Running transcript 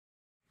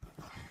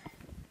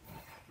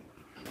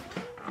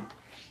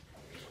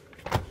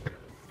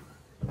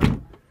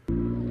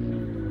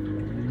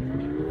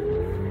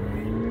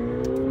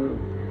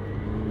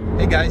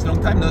guys,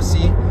 long time no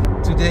see.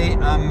 Today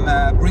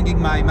I'm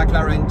bringing my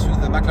McLaren to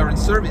the McLaren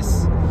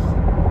service.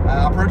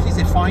 Apparently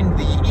they find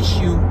the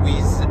issue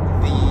with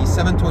the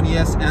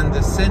 720S and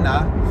the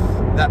Senna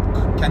that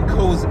can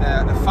cause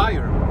a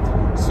fire.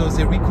 So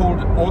they recalled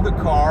all the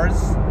cars,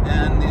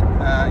 and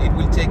it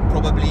will take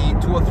probably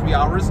 2 or 3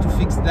 hours to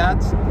fix that.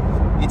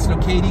 It's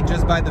located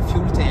just by the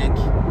fuel tank.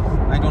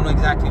 I don't know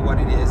exactly what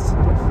it is,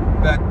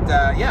 but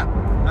yeah,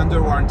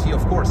 under warranty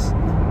of course.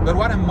 But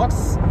what I'm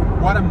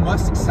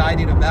most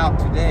excited about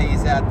today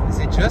is that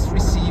they just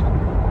received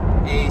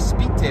a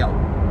Speedtail.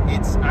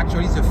 It's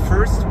actually the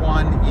first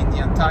one in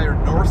the entire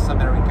North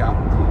America,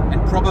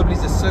 and probably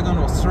the second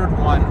or third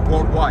one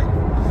worldwide.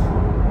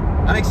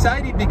 I'm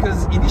excited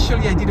because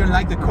initially I didn't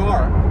like the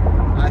car.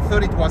 I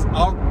thought it was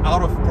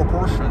out of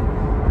proportion.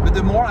 But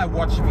the more I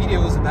watch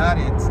videos about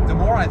it, the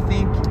more I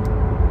think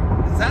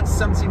that's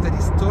something that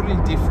is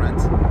totally different.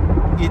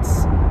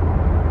 It's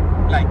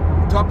like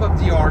top of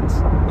the art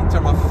in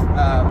terms of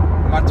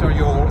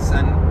materials,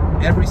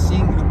 and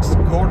everything looks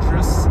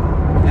gorgeous.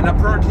 And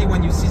apparently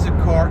when you see the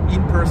car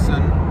in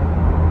person,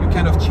 you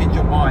kind of change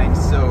your mind.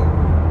 So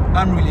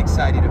I'm really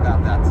excited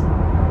about that.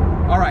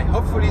 All right,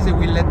 hopefully they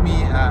will let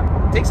me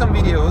take some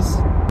videos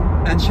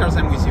and share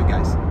them with you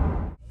guys.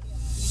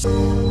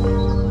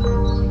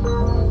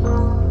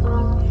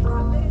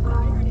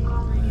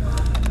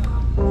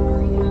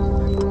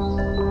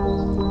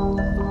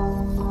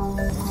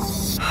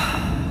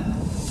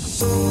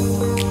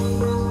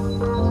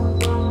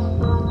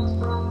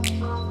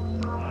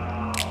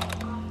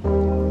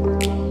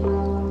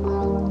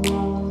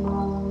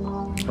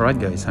 Alright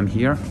guys, I'm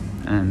here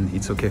and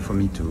it's okay for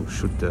me to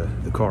shoot the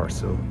car,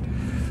 so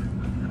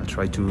I'll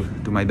try to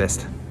do my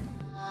best.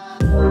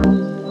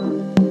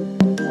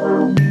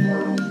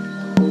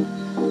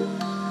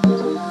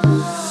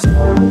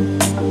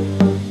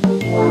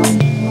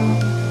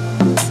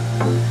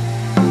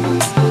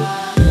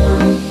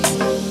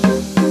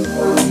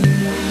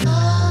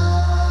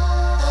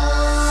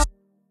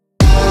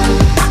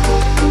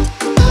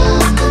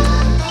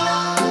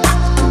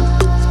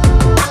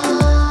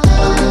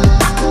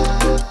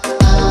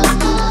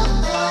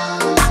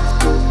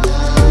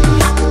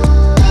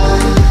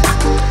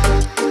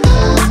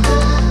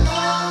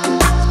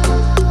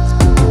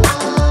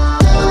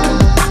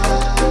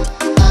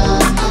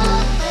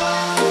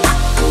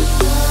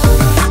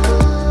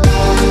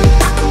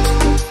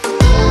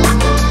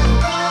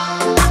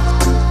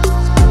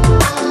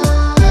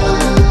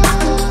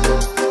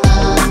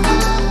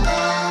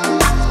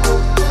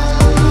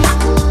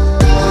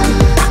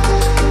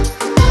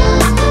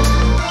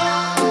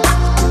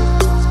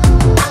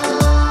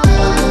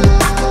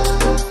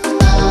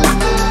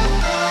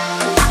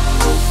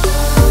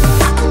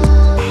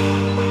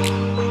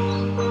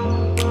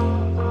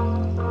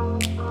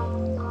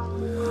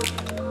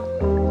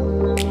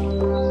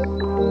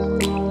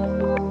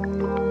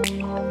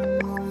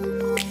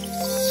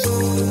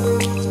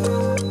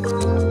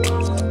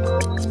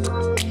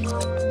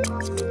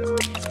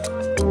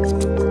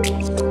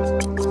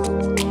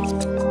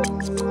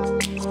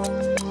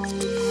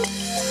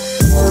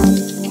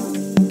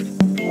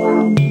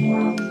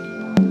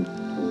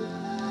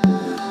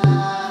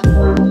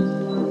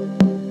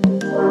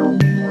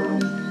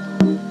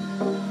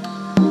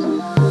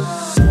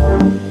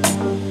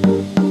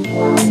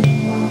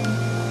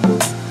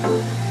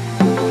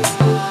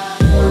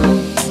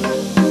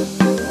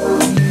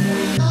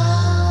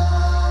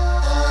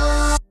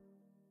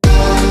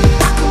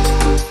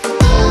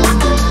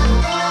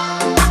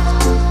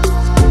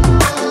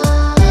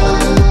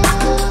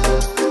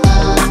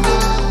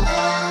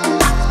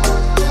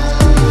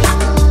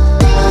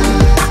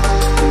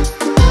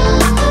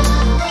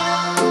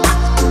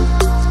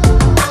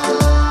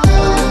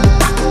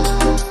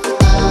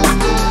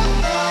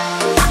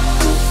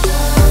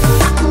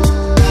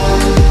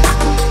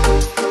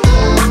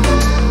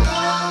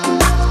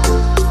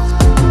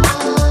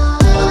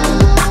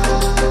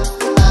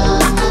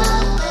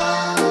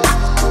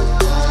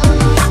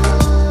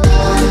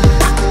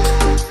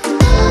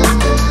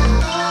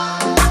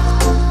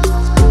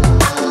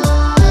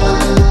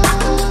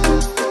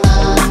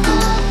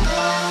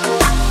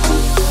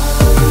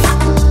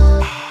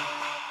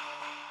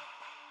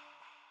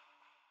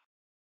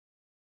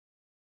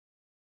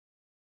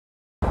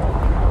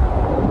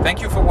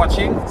 Thank you for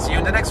watching. See you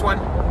in the next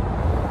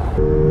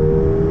one.